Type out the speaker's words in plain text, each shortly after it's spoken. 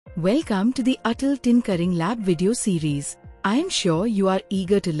Welcome to the Atal Tinkering Lab video series. I am sure you are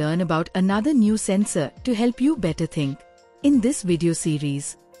eager to learn about another new sensor to help you better think. In this video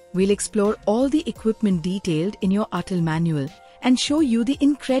series, we'll explore all the equipment detailed in your Atal manual and show you the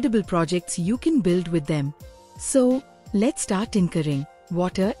incredible projects you can build with them. So, let's start tinkering.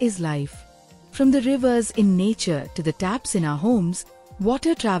 Water is life. From the rivers in nature to the taps in our homes,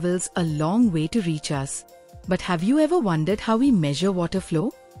 water travels a long way to reach us. But have you ever wondered how we measure water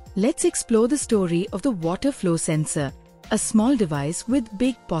flow? Let's explore the story of the water flow sensor, a small device with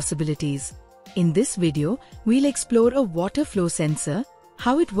big possibilities. In this video, we'll explore a water flow sensor,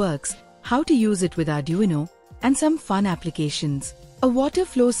 how it works, how to use it with Arduino, and some fun applications. A water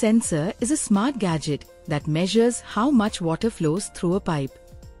flow sensor is a smart gadget that measures how much water flows through a pipe.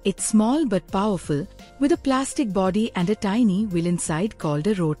 It's small but powerful, with a plastic body and a tiny wheel inside called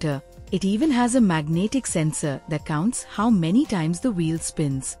a rotor. It even has a magnetic sensor that counts how many times the wheel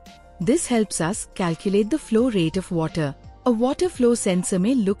spins. This helps us calculate the flow rate of water. A water flow sensor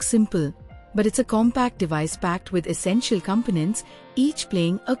may look simple, but it's a compact device packed with essential components, each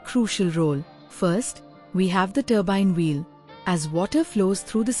playing a crucial role. First, we have the turbine wheel. As water flows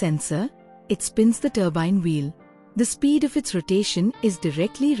through the sensor, it spins the turbine wheel. The speed of its rotation is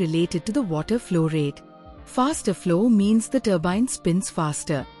directly related to the water flow rate. Faster flow means the turbine spins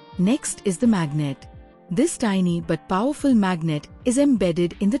faster. Next is the magnet. This tiny but powerful magnet is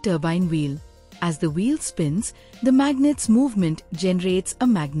embedded in the turbine wheel. As the wheel spins, the magnet's movement generates a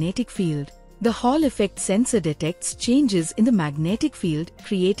magnetic field. The Hall effect sensor detects changes in the magnetic field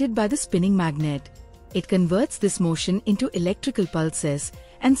created by the spinning magnet. It converts this motion into electrical pulses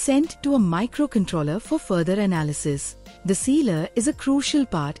and sent to a microcontroller for further analysis. The sealer is a crucial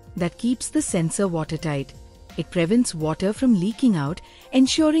part that keeps the sensor watertight. It prevents water from leaking out,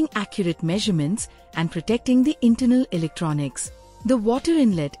 ensuring accurate measurements and protecting the internal electronics. The water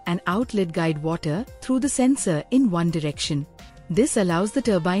inlet and outlet guide water through the sensor in one direction. This allows the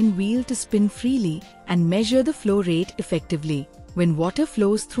turbine wheel to spin freely and measure the flow rate effectively. When water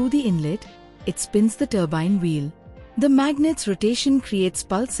flows through the inlet, it spins the turbine wheel. The magnet's rotation creates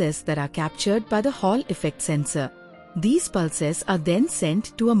pulses that are captured by the Hall effect sensor. These pulses are then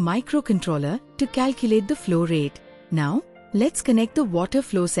sent to a microcontroller to calculate the flow rate. Now, let's connect the water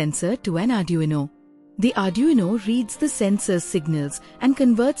flow sensor to an Arduino. The Arduino reads the sensor's signals and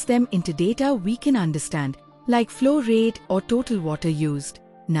converts them into data we can understand, like flow rate or total water used.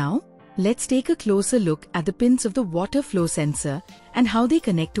 Now, let's take a closer look at the pins of the water flow sensor and how they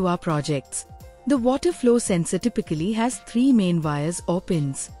connect to our projects. The water flow sensor typically has three main wires or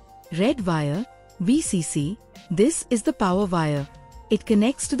pins. Red wire, VCC. This is the power wire. It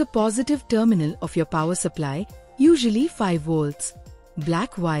connects to the positive terminal of your power supply, usually 5 volts.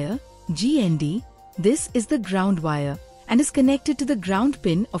 Black wire, GND. This is the ground wire and is connected to the ground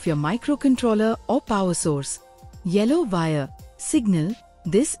pin of your microcontroller or power source. Yellow wire, signal.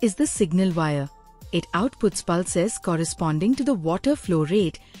 This is the signal wire. It outputs pulses corresponding to the water flow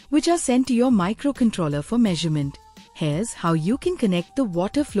rate, which are sent to your microcontroller for measurement. Here's how you can connect the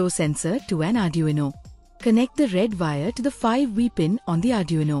water flow sensor to an Arduino. Connect the red wire to the 5V pin on the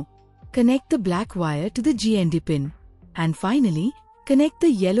Arduino. Connect the black wire to the GND pin. And finally, connect the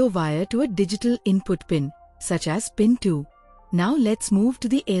yellow wire to a digital input pin, such as pin 2. Now let's move to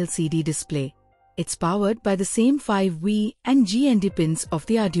the LCD display. It's powered by the same 5V and GND pins of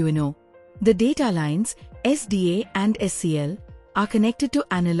the Arduino. The data lines, SDA and SCL, are connected to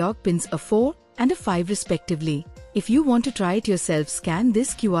analog pins a 4 and a 5 respectively. If you want to try it yourself, scan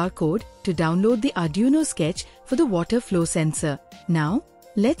this QR code to download the Arduino sketch for the water flow sensor. Now,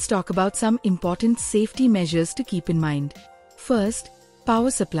 let's talk about some important safety measures to keep in mind. First,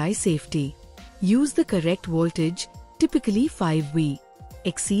 power supply safety. Use the correct voltage, typically 5V.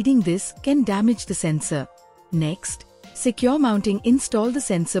 Exceeding this can damage the sensor. Next, secure mounting. Install the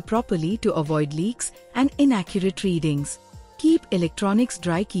sensor properly to avoid leaks and inaccurate readings. Keep electronics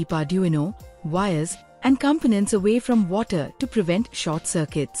dry. Keep Arduino, wires, and components away from water to prevent short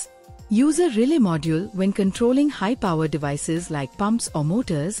circuits. Use a relay module when controlling high-power devices like pumps or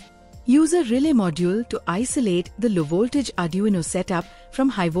motors. Use a relay module to isolate the low-voltage Arduino setup from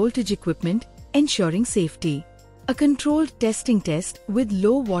high-voltage equipment, ensuring safety. A controlled testing test with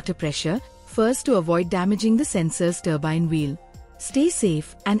low water pressure first to avoid damaging the sensor's turbine wheel. Stay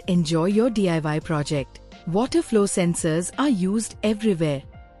safe and enjoy your DIY project. Water flow sensors are used everywhere.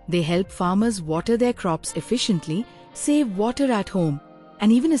 They help farmers water their crops efficiently, save water at home,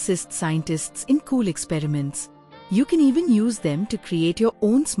 and even assist scientists in cool experiments. You can even use them to create your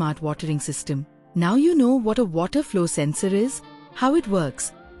own smart watering system. Now you know what a water flow sensor is, how it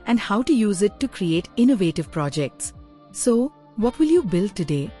works, and how to use it to create innovative projects. So, what will you build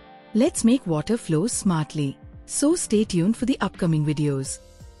today? Let's make water flow smartly. So stay tuned for the upcoming videos.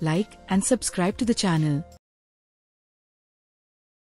 Like and subscribe to the channel.